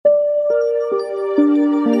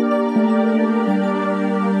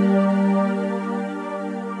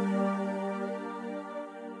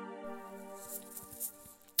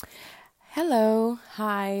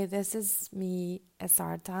This is me,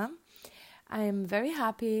 Esarta. I am very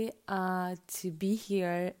happy to be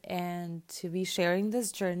here and to be sharing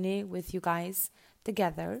this journey with you guys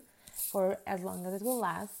together for as long as it will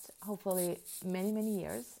last, hopefully many, many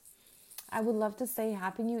years. I would love to say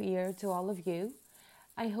Happy New Year to all of you.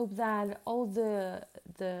 I hope that all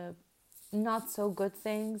the not so good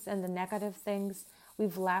things and the negative things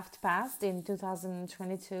we've left past in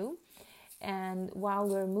 2022. And while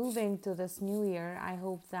we're moving to this new year, I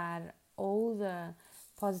hope that all the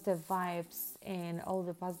positive vibes and all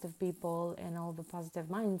the positive people and all the positive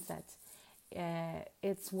mindset,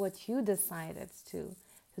 it's what you decided to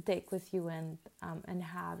take with you and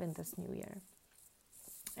have in this new year.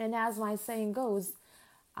 And as my saying goes,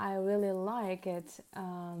 I really like it.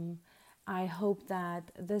 I hope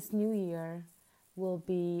that this new year will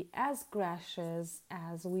be as gracious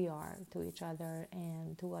as we are to each other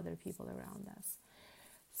and to other people around us.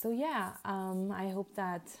 So, yeah, I hope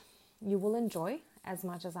that you will enjoy as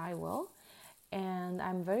much as I will. And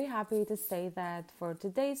I'm very happy to say that for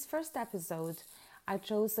today's first episode, I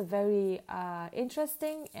chose a very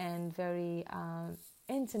interesting and very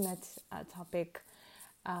intimate topic,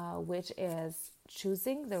 which is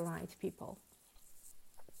choosing the right people.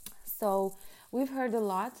 So we've heard a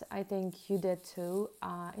lot. I think you did too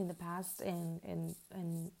in the past and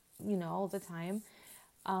all the time,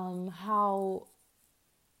 how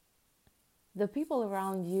the people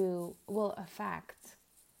around you will affect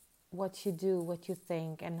what you do, what you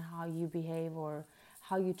think, and how you behave, or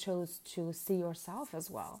how you chose to see yourself as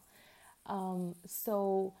well.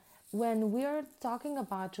 So when we're talking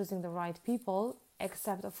about choosing the right people,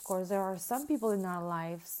 except of course there are some people in our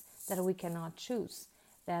lives that we cannot choose,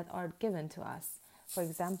 that are given to us. For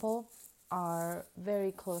example, our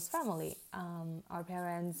very close family, our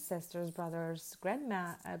parents, sisters, brothers,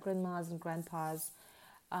 grandmas and grandpas,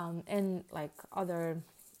 and like other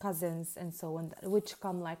cousins and so on, which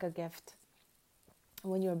come like a gift.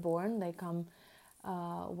 When you're born, they come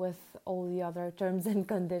with all the other terms and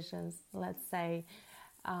conditions, let's say.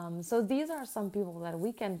 So these are some people that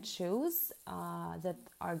we can choose, that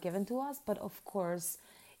are given to us, but of course,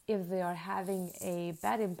 if they are having a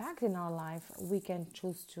bad impact in our life, we can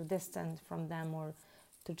choose to distance from them, or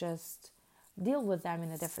to just deal with them in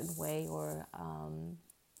a different way, or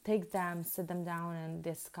take them, sit them down and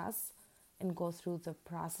discuss and go through the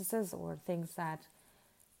processes or things that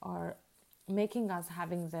are making us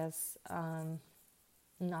having this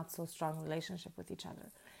not so strong relationship with each other.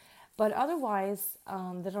 But otherwise,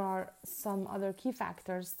 there are some other key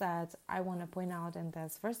factors that I want to point out in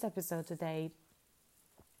this first episode today,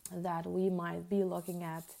 that we might be looking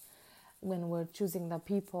at when we're choosing the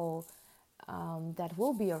people that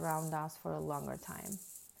will be around us for a longer time.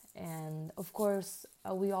 And of course,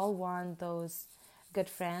 we all want those good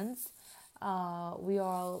friends. We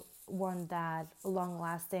all want that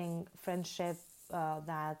long-lasting friendship,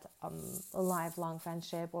 that a lifelong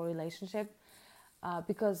friendship or relationship,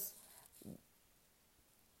 because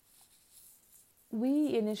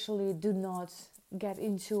we initially do not get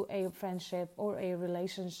into a friendship or a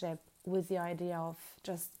relationship with the idea of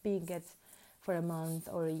just being it for a month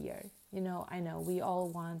or a year. I know we all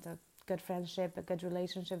want a good friendship, a good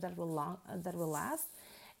relationship that will last,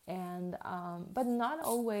 and but not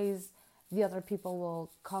always the other people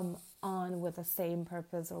will come on with the same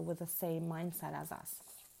purpose or with the same mindset as us.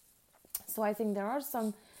 So I think there are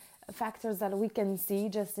some factors that we can see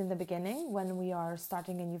just in the beginning when we are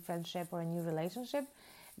starting a new friendship or a new relationship,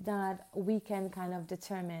 that we can kind of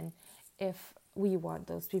determine if we want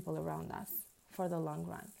those people around us for the long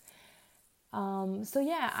run. So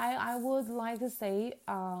yeah, I would like to say,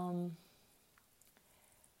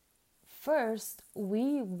 first,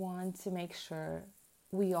 we want to make sure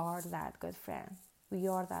we are that good friend, we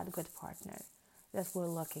are that good partner, that we're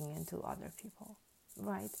looking into other people,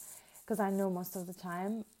 right? Because I know most of the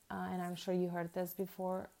time, and I'm sure you heard this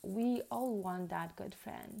before, we all want that good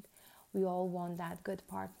friend. We all want that good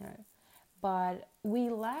partner. But we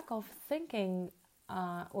lack of thinking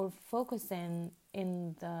or focusing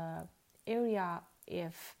in the area,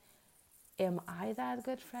 if am I that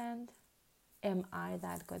good friend? Am I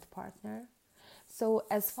that good partner? So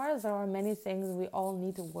as far as there are many things we all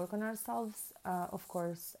need to work on ourselves, of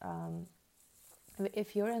course,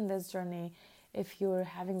 if you're in this journey, if you're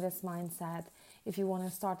having this mindset, if you want to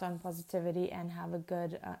start on positivity and have a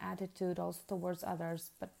good attitude also towards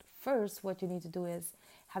others. But first, what you need to do is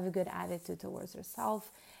have a good attitude towards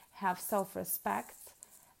yourself, have self-respect,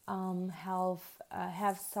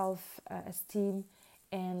 have self-esteem,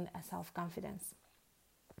 and self-confidence.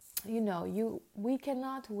 We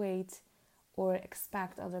cannot wait or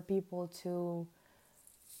expect other people to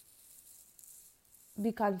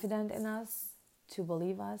be confident in us, to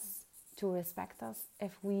believe us, to respect us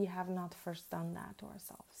if we have not first done that to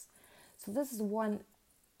ourselves. So this is one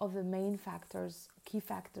of the main factors, key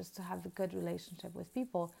factors to have a good relationship with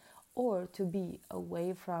people, or to be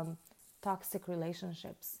away from toxic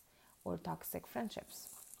relationships or toxic friendships.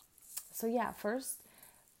 So yeah, first,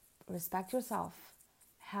 respect yourself,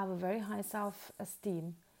 have a very high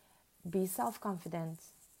self-esteem, be self-confident,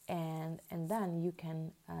 and then you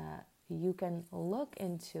can look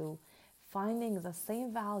into finding the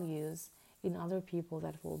same values in other people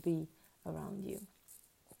that will be around you.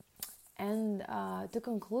 And to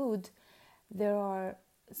conclude, there are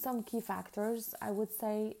some key factors, I would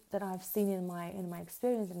say, that I've seen in my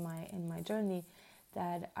experience, in my journey,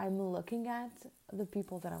 that I'm looking at the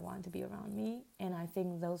people that I want to be around me. And I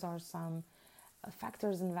think those are some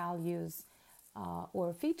factors and values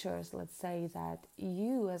or features, let's say, that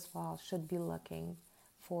you as well should be looking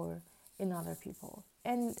for in other people.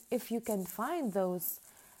 And if you can find those,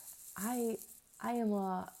 I am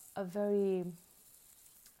a very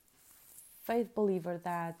faith believer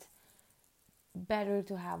that better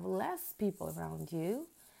to have less people around you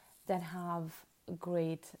that have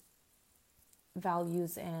great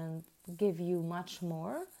values and give you much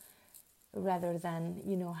more, rather than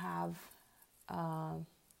have a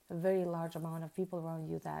very large amount of people around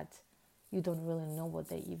you that you don't really know what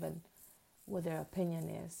their opinion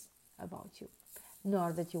is about you,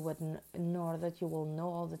 nor that you will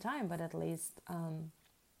know all the time, but at least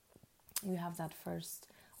you have that first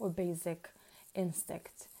or basic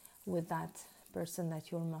instinct with that person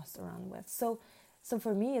that you're most around with. So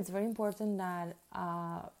for me, it's very important that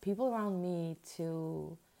people around me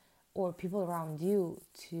or people around you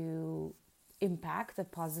to impact a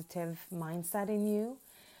positive mindset in you,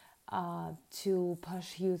 to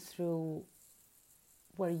push you through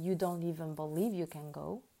where you don't even believe you can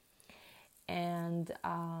go, and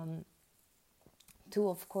to,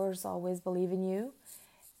 of course, always believe in you.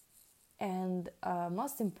 And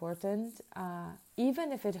most important,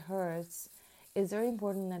 even if it hurts, it's very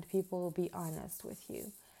important that people will be honest with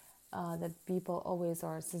you, that people always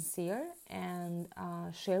are sincere and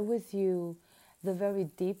share with you the very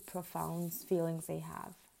deep, profound feelings they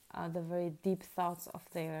have, the very deep thoughts of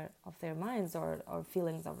their minds or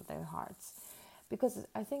feelings of their hearts. Because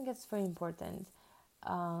I think it's very important.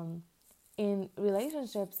 In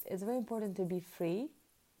relationships, it's very important to be free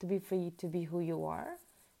to be who you are,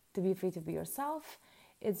 to be free to be yourself.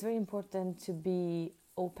 It's very important to be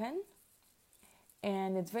open,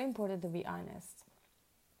 and it's very important to be honest.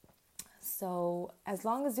 So as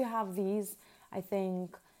long as you have these, I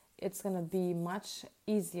think it's going to be much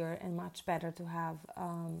easier and much better to have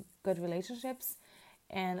good relationships,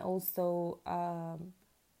 and also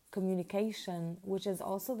communication, which is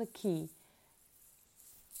also the key.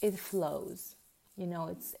 It flows,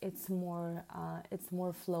 it's more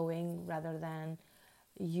flowing, rather than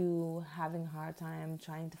you having a hard time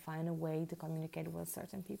trying to find a way to communicate with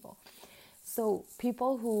certain people. So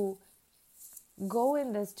people who go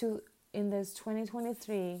in this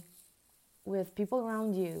 2023 with people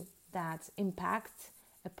around you that impact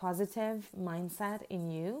a positive mindset in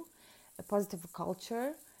you, a positive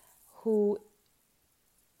culture, who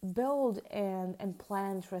build and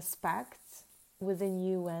plant respect within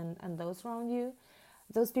you and those around you,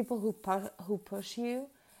 those people who push you,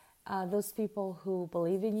 those people who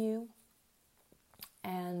believe in you,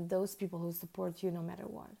 and those people who support you no matter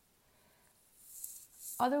what.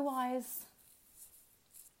 Otherwise,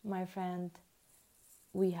 my friend,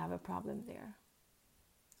 we have a problem there.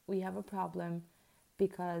 We have a problem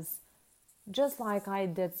because, just like I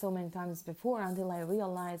did so many times before, until I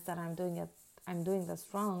realized that I'm doing this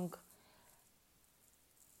wrong,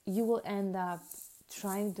 you will end up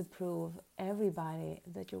trying to prove everybody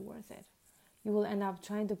that you're worth it. You will end up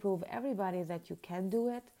trying to prove everybody that you can do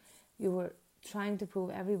it. You were trying to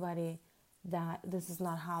prove everybody that this is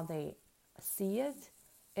not how they see it.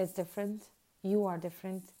 It's different. You are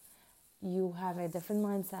different. You have a different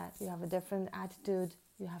mindset. You have a different attitude.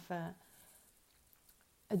 You have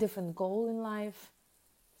a different goal in life.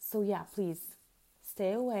 So yeah, please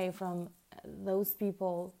stay away from those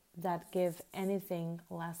people that give anything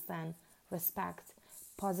less than respect,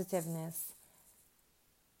 positiveness,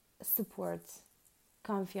 support,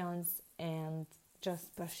 confiance, and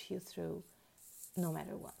just push you through no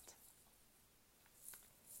matter what.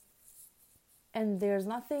 And there's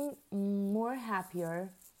nothing more happier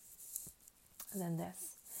than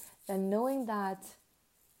this, than knowing that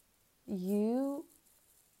you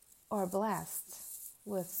are blessed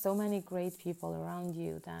with so many great people around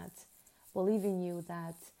you that believe in you,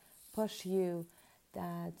 that push you,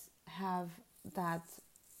 that have that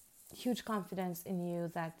huge confidence in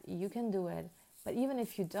you that you can do it. But even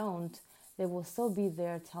if you don't, they will still be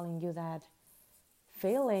there telling you that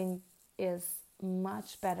failing is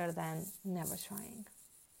much better than never trying.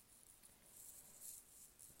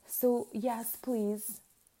 So, yes, please,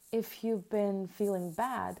 if you've been feeling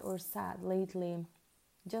bad or sad lately,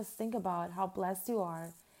 just think about how blessed you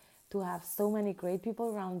are to have so many great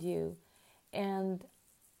people around you. And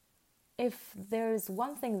if there's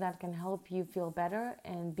one thing that can help you feel better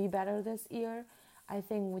and be better this year, I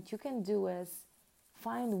think what you can do is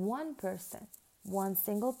find one person, one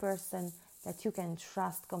single person that you can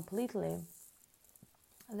trust completely,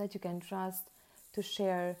 that you can trust to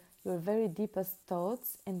share your very deepest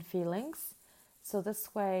thoughts and feelings. So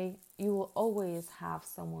this way you will always have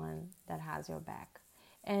someone that has your back.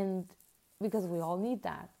 And because we all need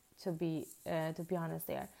that, to be honest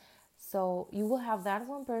there. So you will have that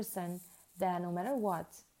one person that no matter what,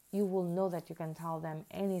 you will know that you can tell them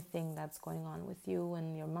anything that's going on with you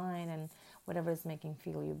and your mind and whatever is making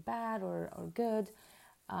feel you bad or good.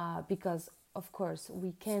 Because of course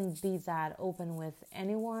we can't be that open with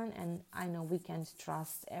anyone, and I know we can't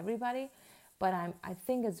trust everybody, but I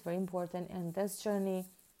think it's very important in this journey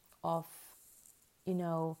of,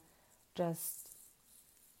 just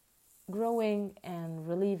growing and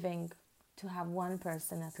relieving, to have one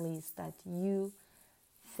person at least that you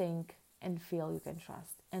think and feel you can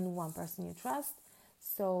trust, and one person you trust.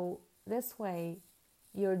 So this way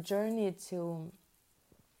your journey to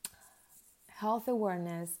health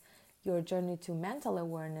awareness, your journey to mental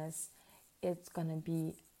awareness, it's going to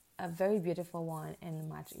be a very beautiful one and a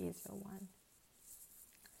much easier one.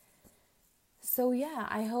 So yeah,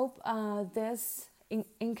 I hope this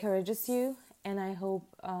encourages you, and I hope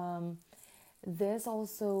this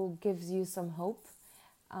also gives you some hope.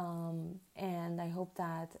 And I hope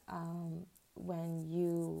that when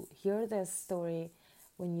you hear this story,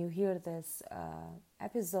 when you hear this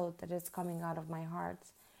episode that is coming out of my heart,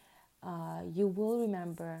 you will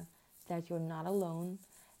remember that you're not alone.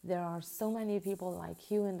 There are so many people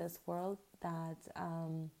like you in this world that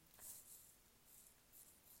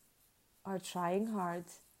are trying hard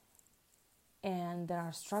and that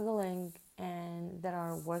are struggling and that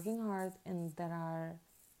are working hard and that are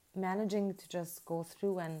managing to just go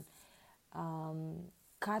through and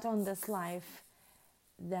cut on this life.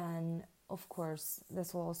 Then of course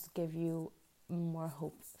this will also give you more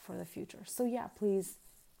hope for the future. So yeah, please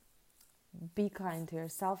be kind to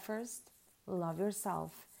yourself first, love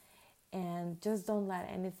yourself, and just don't let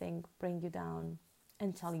anything bring you down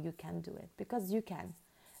until you can do it, because you can.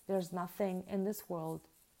 There's nothing in this world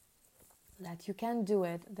that you can do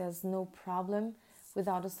it. There's no problem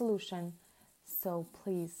without a solution. So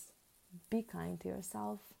please be kind to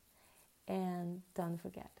yourself, and don't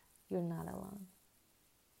forget, you're not alone.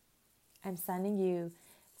 I'm sending you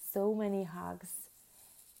so many hugs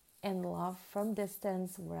and love from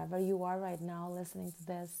distance, wherever you are right now listening to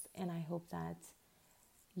this. And I hope that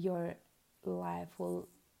your life will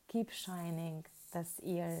keep shining this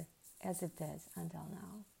year as it did until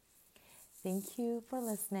now. Thank you for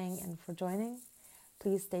listening and for joining.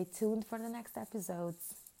 Please stay tuned for the next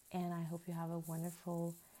episodes, and I hope you have a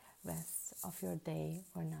wonderful rest of your day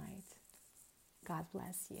or night. God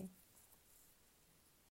bless you.